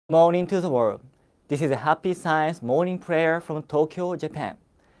Morning to the world. This is a Happy Science morning prayer from Tokyo, Japan.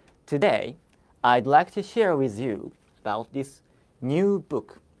 Today, I'd like to share with you about this new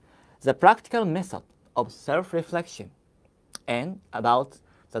book, The Practical Method of Self-Reflection, and about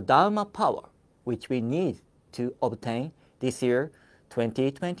the Dharma power which we need to obtain this year,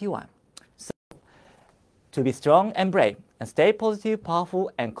 2021. So, to be strong and brave and stay positive,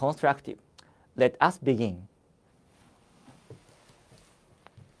 powerful, and constructive, let us begin.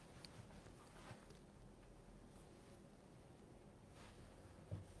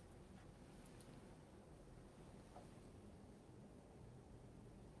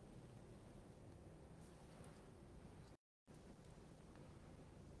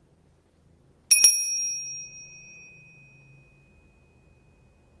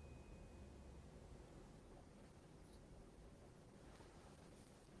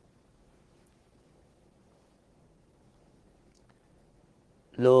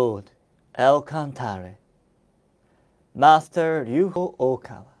 Lord El Cantare, Master Ryuho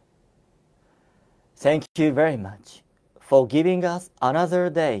Okawa, thank you very much for giving us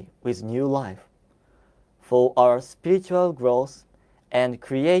another day with new life, for our spiritual growth and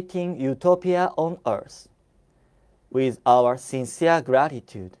creating utopia on earth. With our sincere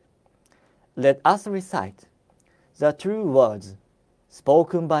gratitude, let us recite the true words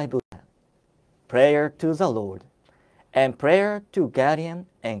spoken by Buddha, prayer to the Lord, and prayer to guardian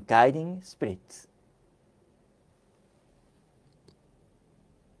and guiding spirits.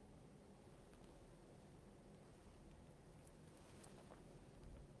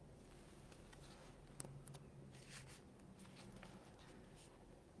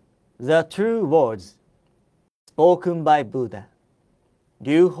 The true words spoken by Buddha,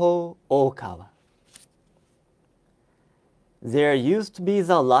 Ryuho Okawa. There used to be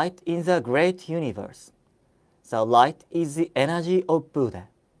the light in the great universe. The light is the energy of Buddha.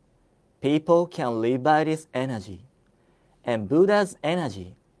 People can live by this energy, and Buddha's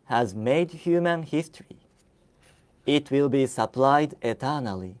energy has made human history. It will be supplied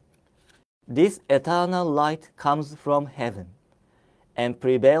eternally. This eternal light comes from heaven and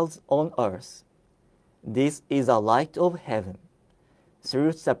prevails on earth. This is a light of heaven.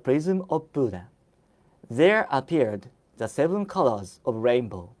 Through the prism of Buddha, there appeared the 7 colors of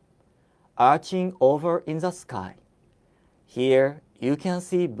rainbow, arching over in the sky. Here you can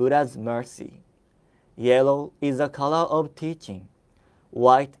see Buddha's mercy. Yellow is the color of teaching.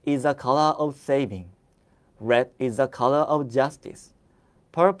 White is the color of saving. Red is the color of justice.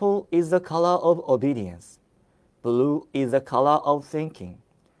 Purple is the color of obedience. Blue is the color of thinking.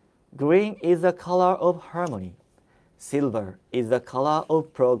 Green is the color of harmony. Silver is the color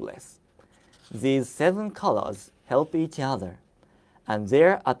of progress. These 7 colors help each other, and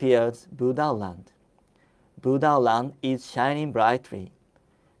there appears Buddha land. Buddha land is shining brightly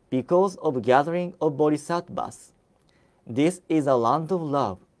because of gathering of bodhisattvas. This is a land of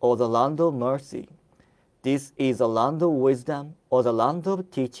love or the land of mercy. This is a land of wisdom or the land of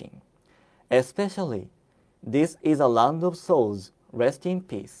teaching. Especially, this is a land of souls rest in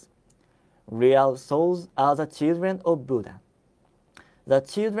peace. Real souls are the children of Buddha. The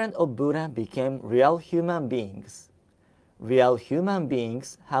children of Buddha became real human beings. Real human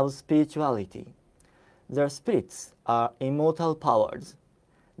beings have spirituality. Their spirits are immortal powers.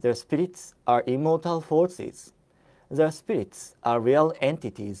 Their spirits are immortal forces. Their spirits are real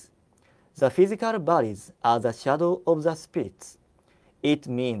entities. The physical bodies are the shadow of the spirits. It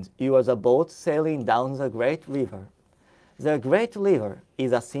means you are the boat sailing down the great river. The great river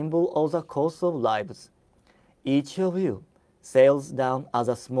is a symbol of the course of lives. Each of you sails down as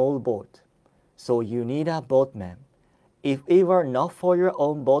a small boat, so you need a boatman. If it were not for your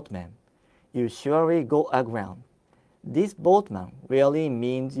own boatman, you surely go aground. This boatman really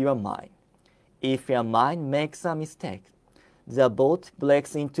means your mind. If your mind makes a mistake, the boat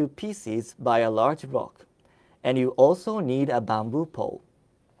breaks into pieces by a large rock, and you also need a bamboo pole.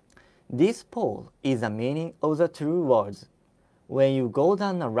 This pole is the meaning of the true words. When you go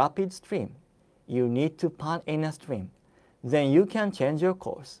down a rapid stream, you need to pond in a stream. Then you can change your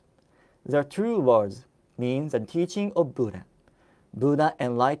course. The true words mean the teaching of Buddha. Buddha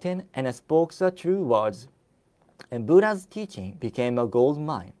enlightened and spoke the true words, and Buddha's teaching became a gold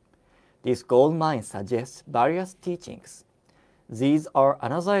mine. This gold mine suggests various teachings. These are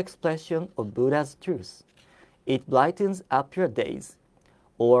another expression of Buddha's truth. It brightens up your days.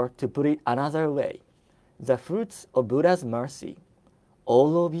 Or to put it another way, the fruits of Buddha's mercy.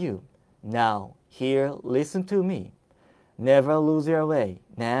 All of you, now, here, listen to me. Never lose your way,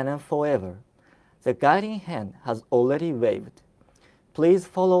 now and forever. The guiding hand has already waved. Please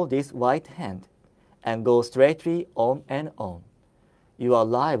follow this white hand and go straightly on and on. Your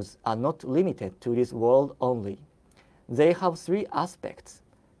lives are not limited to this world only. They have three aspects: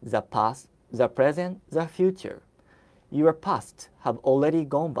 the past, the present, the future. Your past have already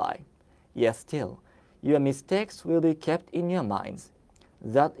gone by, yet still, your mistakes will be kept in your minds.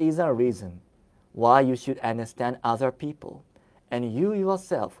 That is a reason why you should understand other people, and you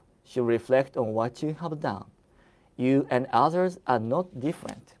yourself should reflect on what you have done. You and others are not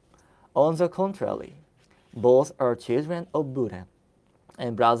different. On the contrary, both are children of Buddha,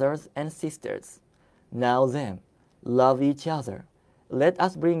 and brothers and sisters. Now then, love each other. Let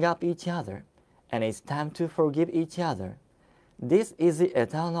us bring up each other, and it's time to forgive each other. This is the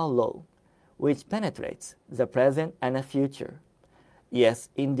eternal law, which penetrates the present and the future. Yes,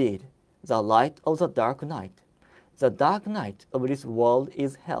 indeed, the light of the dark night. The dark night of this world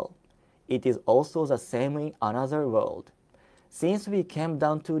is hell. It is also the same in another world. Since we came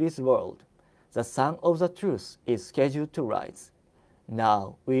down to this world, the sun of the truth is scheduled to rise.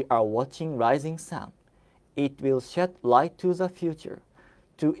 Now we are watching rising sun. It will shed light to the future,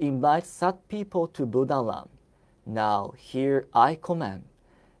 to invite such people to Buddha land. Now here I command,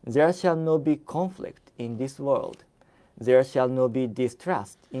 there shall not be conflict in this world. There shall not be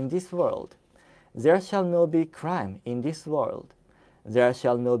distrust in this world. There shall not be crime in this world. There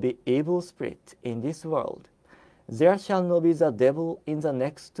shall not be evil spirit in this world. There shall not be the devil in the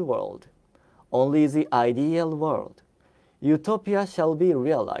next world. Only the ideal world. Utopia shall be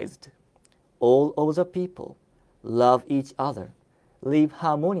realized. All of the people love each other, live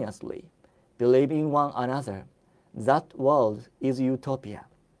harmoniously, believe in one another. That world is utopia.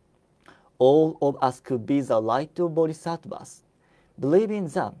 All of us could be the light of bodhisattvas. Believe in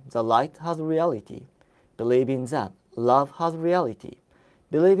that the light has reality. Believe in that love has reality.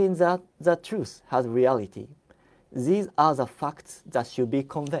 Believe in that the truth has reality. These are the facts that should be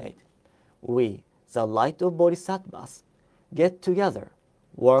conveyed. We, the light of bodhisattvas, get together,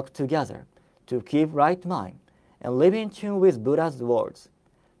 work together, to keep right mind and live in tune with Buddha's words.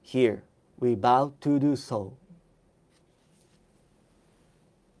 Here we vow to do so.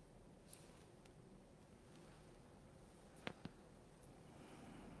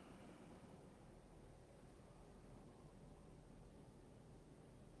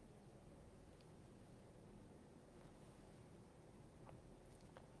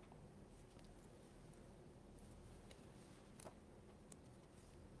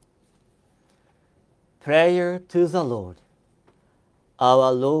 Prayer to the Lord.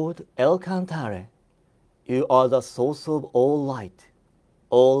 Our Lord El Cantare, you are the source of all light,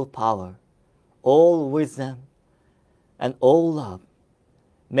 all power, all wisdom, and all love.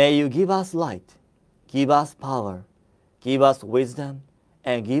 May you give us light, give us power, give us wisdom,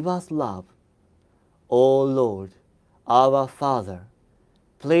 and give us love. O Lord, our Father,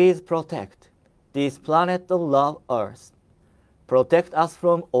 please protect this planet of love earth. Protect us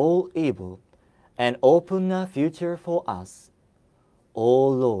from all evil and open a future for us. O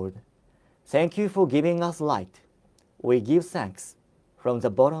Lord, thank you for giving us light. We give thanks from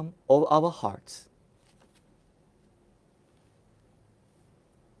the bottom of our hearts.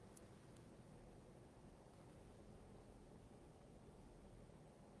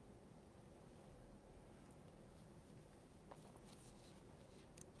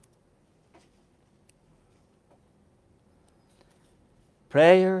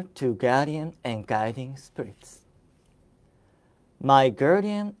 Prayer to Guardian and Guiding Spirits. My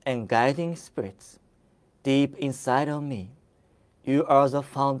guardian and guiding spirits, deep inside of me, you are the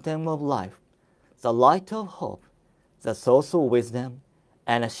fountain of life, the light of hope, the source of wisdom,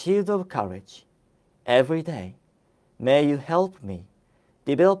 and a shield of courage. Every day, may you help me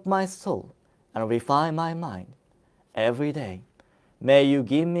develop my soul and refine my mind. Every day, may you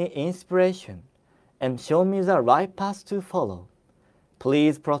give me inspiration and show me the right path to follow.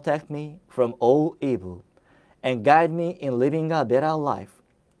 Please protect me from all evil and guide me in living a better life.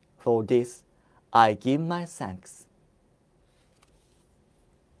 For this, I give my thanks.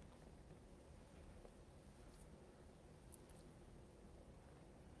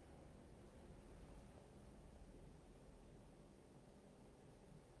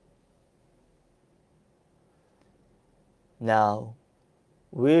 Now,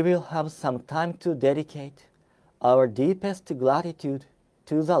 we will have some time to dedicate our deepest gratitude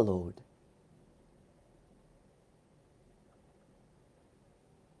to the Lord.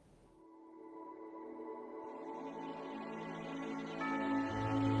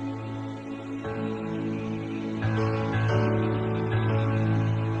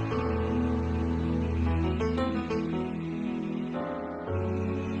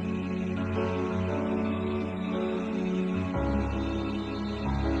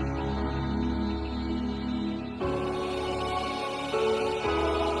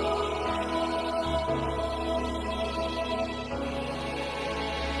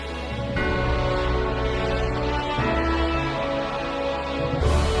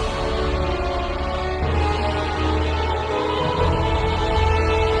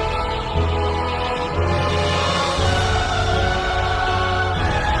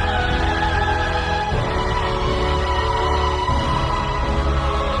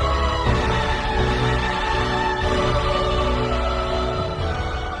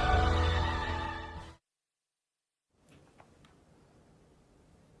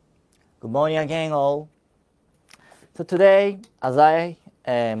 Good morning again, all. So today, as I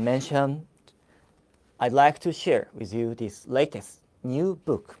mentioned, I'd like to share with you this latest new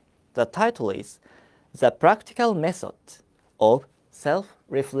book. The title is The Practical Method of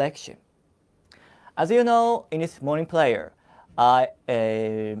Self-Reflection. As you know, in this morning prayer, I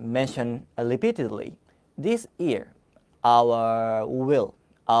mentioned repeatedly this year our will,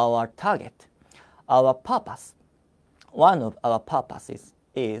 our target, our purpose. One of our purposes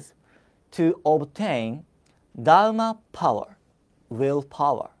is to obtain Dharma power,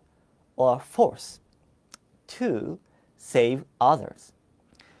 willpower, or force to save others.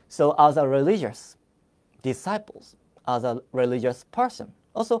 So as a religious disciples, as a religious person,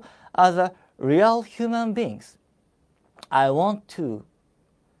 also as a real human beings, I want to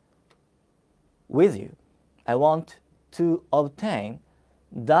obtain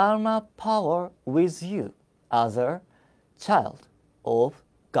Dharma power with you as a child of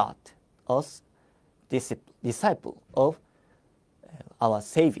God, as disciple of our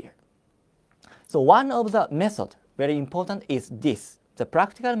Savior. So one of the method, very important, is this, the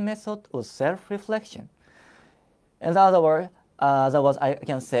practical method of self-reflection. In other words, I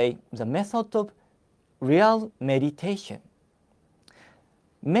can say the method of real meditation.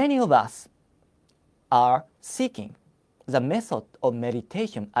 Many of us are seeking the method of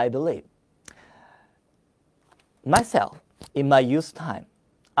meditation, I believe. Myself, in my youth time,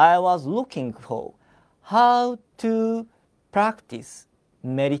 I was looking for how to practice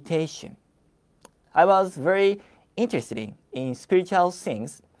meditation. I was very interested in spiritual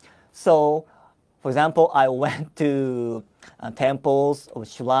things. So, for example, I went to temples or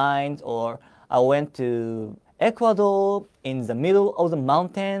shrines, or I went to Ecuador in the middle of the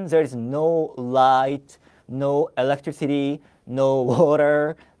mountain. There is no light, no electricity, no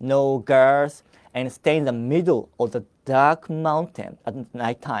water, no gas, and stay in the middle of the dark mountain at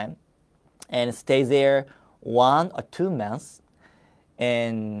night time and stay there 1 or 2 months.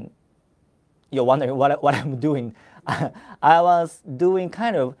 And you're wondering what I'm doing. I was doing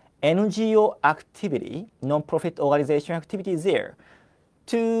kind of NGO activity, non-profit organization activity there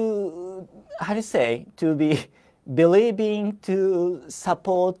to, to be believing to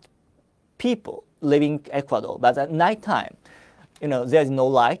support people living in Ecuador. But at night time, there's no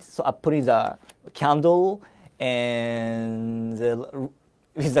light, so I put in the candle, and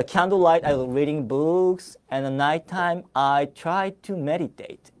with the candlelight I was reading books, and at night time I tried to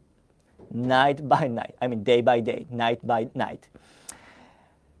meditate. Night by night, day by day, night by night.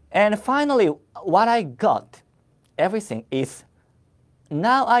 And finally, what I got, everything is,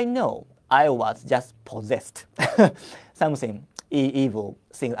 now I know I was just possessed. Something evil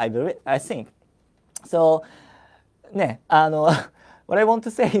thing, I think. So, what I want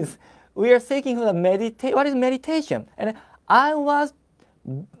to say is, we are seeking for the meditation. What is meditation? And I was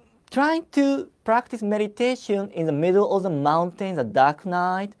trying to practice meditation in the middle of the mountain, the dark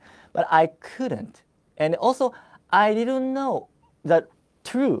night, but I couldn't. And also, I didn't know the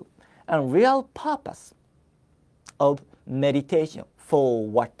true and real purpose of meditation. For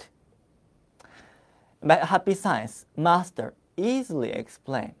what? But Happy Science Master easily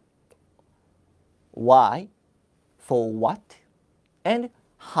explained why, for what, and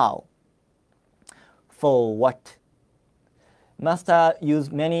how. For what? Master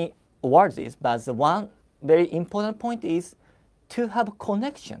used many words, but the one very important point is to have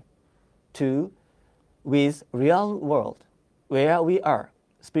connection with real world, where we are,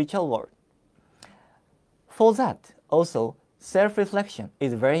 spiritual world. For that, also, self-reflection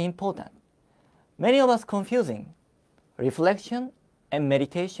is very important. Many of us confusing reflection and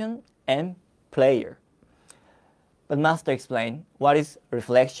meditation and prayer. But Master explained what is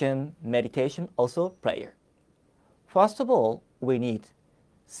reflection, meditation, also prayer. First of all, we need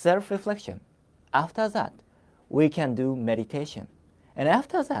self-reflection. After that, we can do meditation. And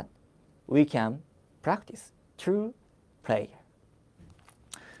after that, we can practice true prayer.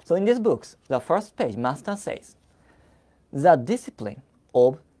 So in these books, the first page, Master says, the discipline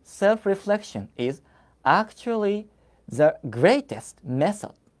of self-reflection is actually the greatest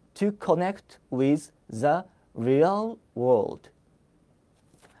method to connect with the real world.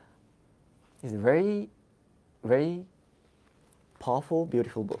 It's a very, very powerful,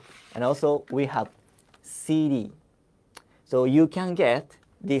 beautiful book. And also we have CD. So you can get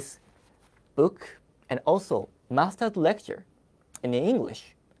this book and also Master's lecture in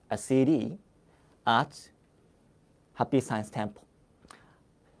English, a CD, at Happy Science Temple.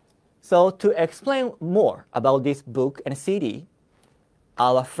 So to explain more about this book and CD,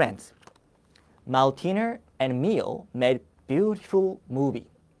 our friends Maltiner and Mio made beautiful movie.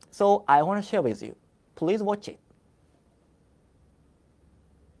 So I want to share with you. Please watch it.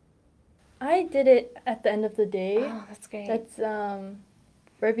 I did it at the end of the day. Oh, that's great. That's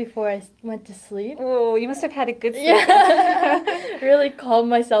right before I went to sleep. Oh, you must have had a good sleep. Yeah, really calmed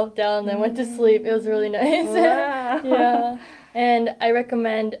myself down, then went to sleep. It was really nice. Wow. Yeah, and I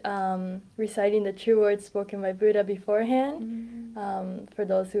recommend reciting the true words spoken by Buddha beforehand for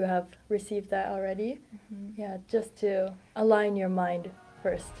those who have received that already. Yeah, just to align your mind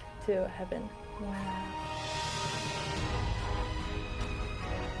first to heaven. Wow.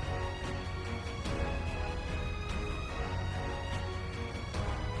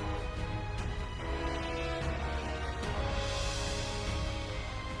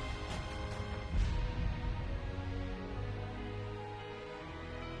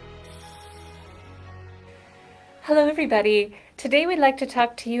 Hello, everybody. Today we'd like to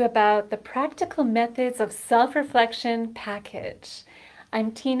talk to you about the Practical Methods of Self-Reflection package.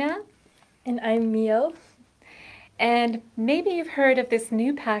 I'm Tina. And I'm Mio. And maybe you've heard of this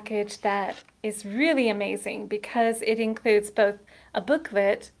new package that is really amazing because it includes both a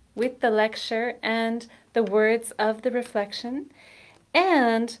booklet with the lecture and the words of the reflection,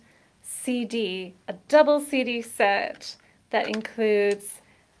 and CD, a double CD set that includes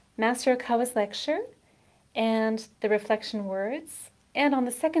Master Okawa's lecture and the reflection words, and on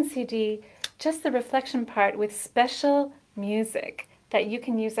the second CD, just the reflection part with special music that you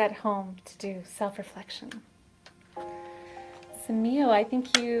can use at home to do self-reflection. So Mio, I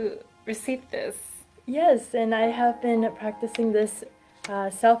think you received this. Yes, and I have been practicing this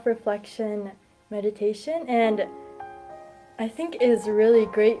self-reflection meditation, and I think it is really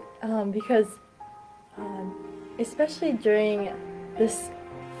great because especially during this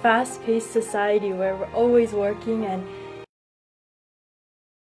fast-paced society where we're always working, and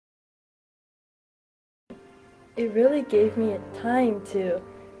it really gave me a time to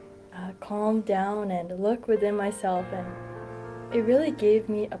calm down and look within myself, and it really gave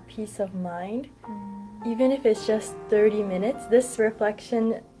me a peace of mind. Even if it's just 30 minutes, this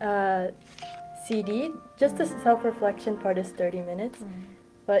reflection CD, just the self-reflection part is 30 minutes,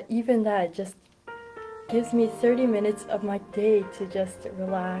 but even that just gives me 30 minutes of my day to just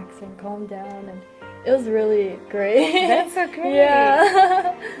relax and calm down, and it was really great. That's so great.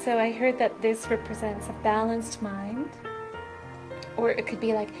 Yeah. So I heard that this represents a balanced mind, or it could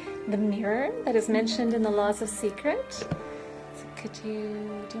be like the mirror that is mentioned in the Laws of Secret. So do you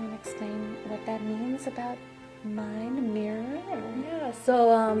want to explain what that means about mind, mirror? Or? Yeah,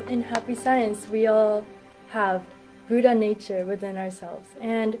 so in Happy Science, we all have Buddha nature within ourselves.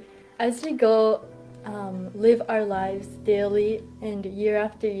 And as we go live our lives daily and year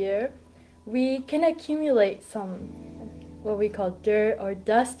after year, we can accumulate some what we call dirt or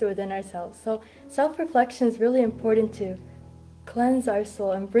dust within ourselves. So self-reflection is really important to cleanse our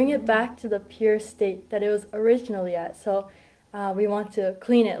soul and bring it back to the pure state that it was originally at. So we want to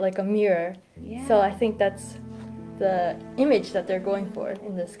clean it like a mirror. Yeah. So I think that's the image that they're going for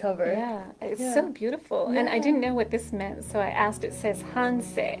in this cover. Yeah, it's so beautiful. And I didn't know what this meant, so I asked. It says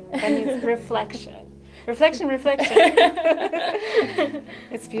Hansei. That means reflection. Reflection, reflection.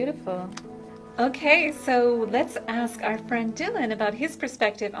 It's beautiful. Okay, so let's ask our friend Dylan about his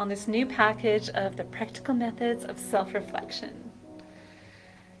perspective on this new package of the Practical Methods of Self-Reflection.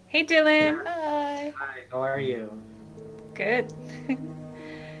 Hey, Dylan. Hi. Hi, how are you? Good.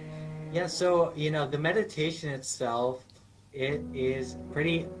 Yeah, so, the meditation itself, it is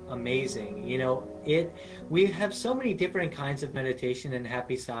pretty amazing. We have so many different kinds of meditation in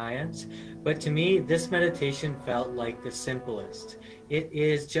Happy Science, but to me, this meditation felt like the simplest. It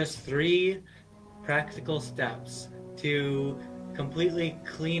is just 3 practical steps to completely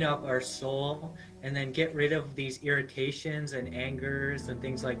clean up our soul and then get rid of these irritations and angers and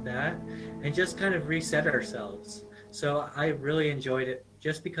things like that, and just kind of reset ourselves. So I really enjoyed it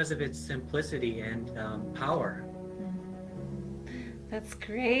just because of its simplicity and power. That's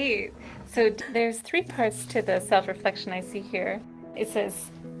great. So there's 3 parts to the self-reflection I see here. It says,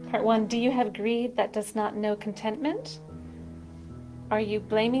 part 1, do you have greed that does not know contentment? Are you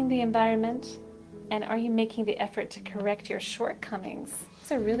blaming the environment? And are you making the effort to correct your shortcomings?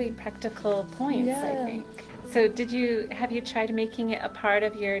 These are really practical points, I think. So have you tried making it a part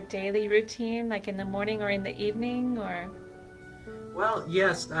of your daily routine, like in the morning or in the evening, or? Well,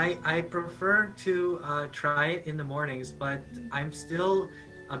 yes, I prefer to try it in the mornings, but I'm still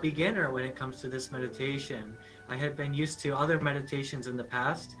a beginner when it comes to this meditation. I had been used to other meditations in the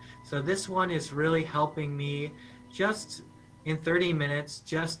past, so this one is really helping me just in 30 minutes,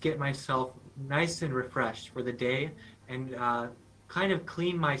 just get myself nice and refreshed for the day and kind of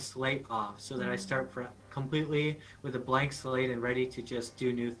clean my slate off so that I start completely with a blank slate and ready to just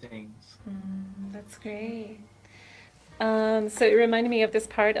do new things. That's great. So it reminded me of this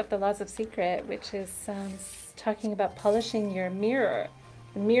part of the Laws of Secret, which is talking about polishing your mirror,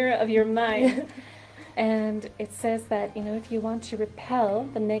 the mirror of your mind. And it says that, if you want to repel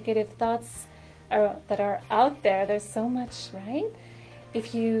the negative thoughts that are out there, there's so much, right?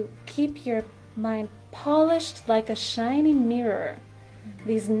 If you keep your mind polished like a shiny mirror,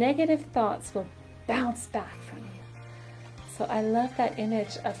 these negative thoughts will bounce back from you. So I love that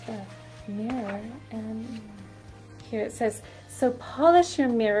image of the mirror. And here it says, so polish your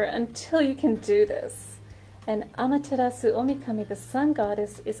mirror until you can do this. And Amaterasu Omikami, the sun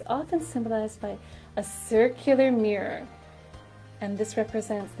goddess, is often symbolized by a circular mirror. And this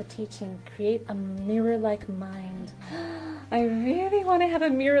represents the teaching, create a mirror-like mind. I really want to have a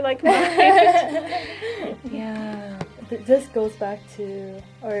mirror-like mind. Yeah. This goes back to,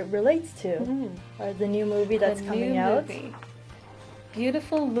 or it relates to, the new movie that's coming out.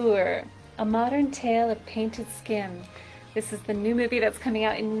 Beautiful Lure, a modern tale of painted skin. This is the new movie that's coming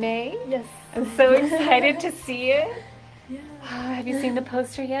out in May. Yes. I'm so excited to see it. Yeah. Have you seen the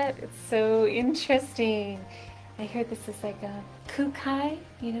poster yet? It's so interesting. I heard this is like a Kukai,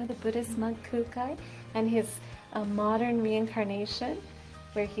 the Buddhist monk Kukai, and his modern reincarnation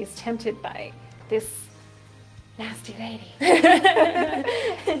where he's tempted by this nasty lady.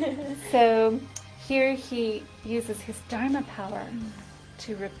 So here he uses his Dharma power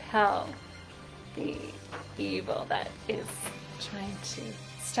to repel the evil that is trying to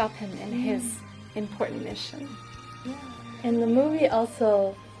stop him in his important mission. Yeah. And the movie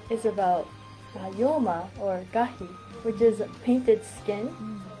also is about Yoma, or Gahi, which is painted skin.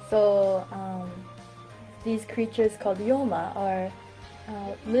 So these creatures called Yoma are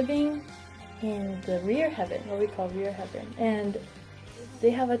living in the rear heaven, what we call rear heaven, and they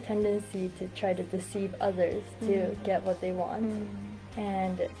have a tendency to try to deceive others to get what they want,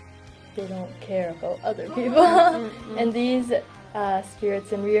 and they don't care about other people. And these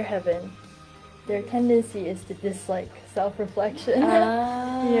spirits in rear heaven, their tendency is to dislike self-reflection.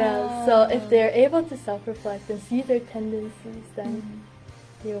 Yeah, so if they're able to self-reflect and see their tendencies, then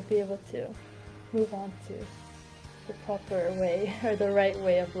they will be able to move on to the proper way, or the right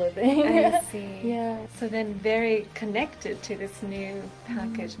way of living. I see. Yeah. So then very connected to this new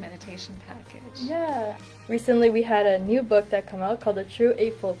package, meditation package. Yeah. Recently we had a new book that came out called The True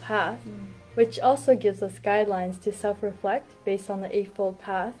Eightfold Path, which also gives us guidelines to self-reflect based on the Eightfold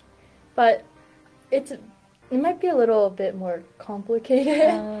Path. But it might be a little bit more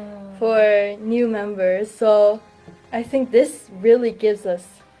complicated for new members. So I think this really gives us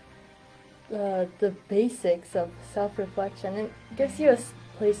the basics of self-reflection and gives you a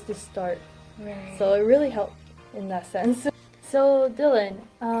place to start. Right. So it really helped in that sense. So Dylan,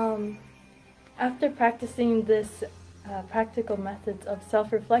 after practicing this practical methods of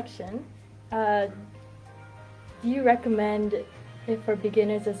self-reflection, do you recommend it for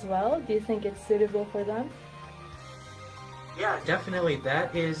beginners as well? Do you think it's suitable for them? Yeah, definitely.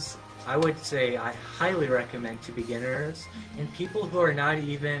 That is, I would say, I highly recommend to beginners and people who are not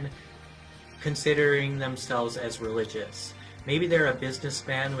even considering themselves as religious. Maybe they're a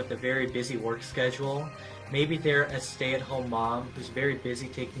businessman with a very busy work schedule. Maybe they're a stay-at-home mom who's very busy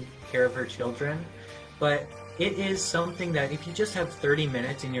taking care of her children. But it is something that if you just have 30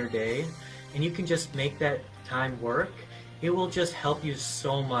 minutes in your day and you can just make that time work, it will just help you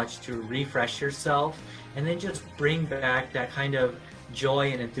so much to refresh yourself and then just bring back that kind of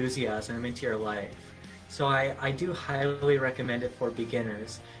joy and enthusiasm into your life. So I do highly recommend it for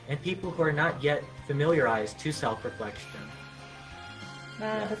beginners and people who are not yet familiarized to self-reflection.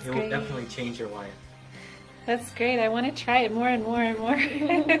 Wow, that's it great. will definitely change your life. That's great. I want to try it more and more and more.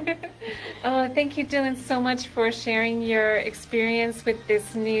 Oh, thank you, Dylan, so much for sharing your experience with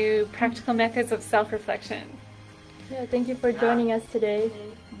this new practical methods of self-reflection. Yeah, thank you for joining us today.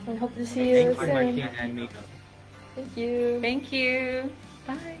 I hope to see you Thank you, soon. Martina and Mika. Thank you. Thank you.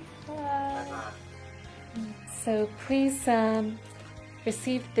 Bye. Bye. So please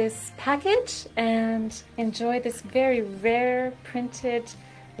receive this package and enjoy this very rare printed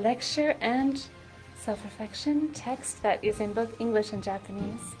lecture and self-reflection text that is in both English and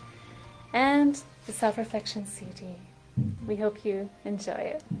Japanese, and the self-reflection CD. We hope you enjoy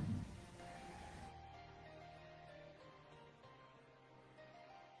it.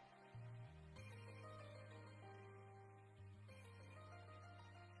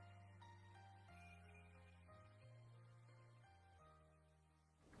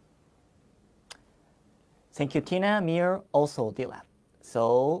 Thank you, Tina, Mir, also Dylan.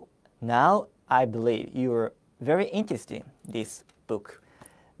 So now I believe you're very interested in this book,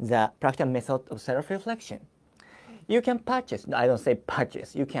 The Practical Method of Self-Reflection. You can purchase, I don't say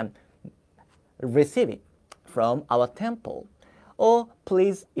purchase, you can receive it from our temple. Or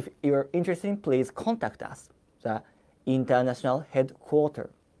please, if you're interested, please contact us, the international headquarters.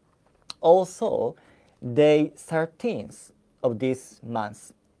 Also, day 13th of this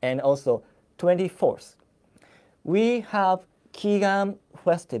month and also 24th, we have Kigan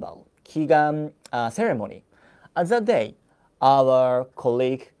Festival, Kigan ceremony. At that day, our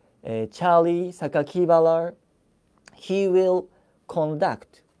colleague Charlie Sakakibara, he will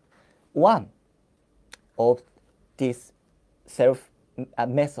conduct one of this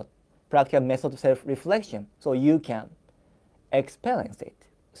method, practical method of self-reflection, so you can experience it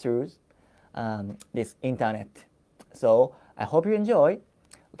through this internet. So I hope you enjoy.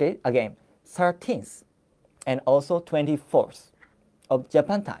 Okay, again, 13th and also 24th of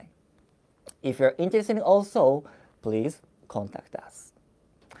Japan time. If you're interested also, please contact us.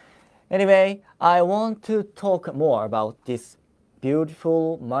 Anyway, I want to talk more about this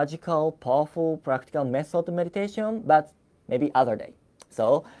beautiful, magical, powerful, practical method of meditation, but maybe other day.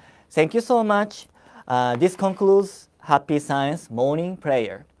 So, thank you so much. This concludes Happy Science Morning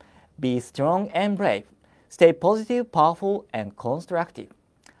Prayer. Be strong and brave. Stay positive, powerful, and constructive.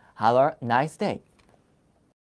 Have a nice day.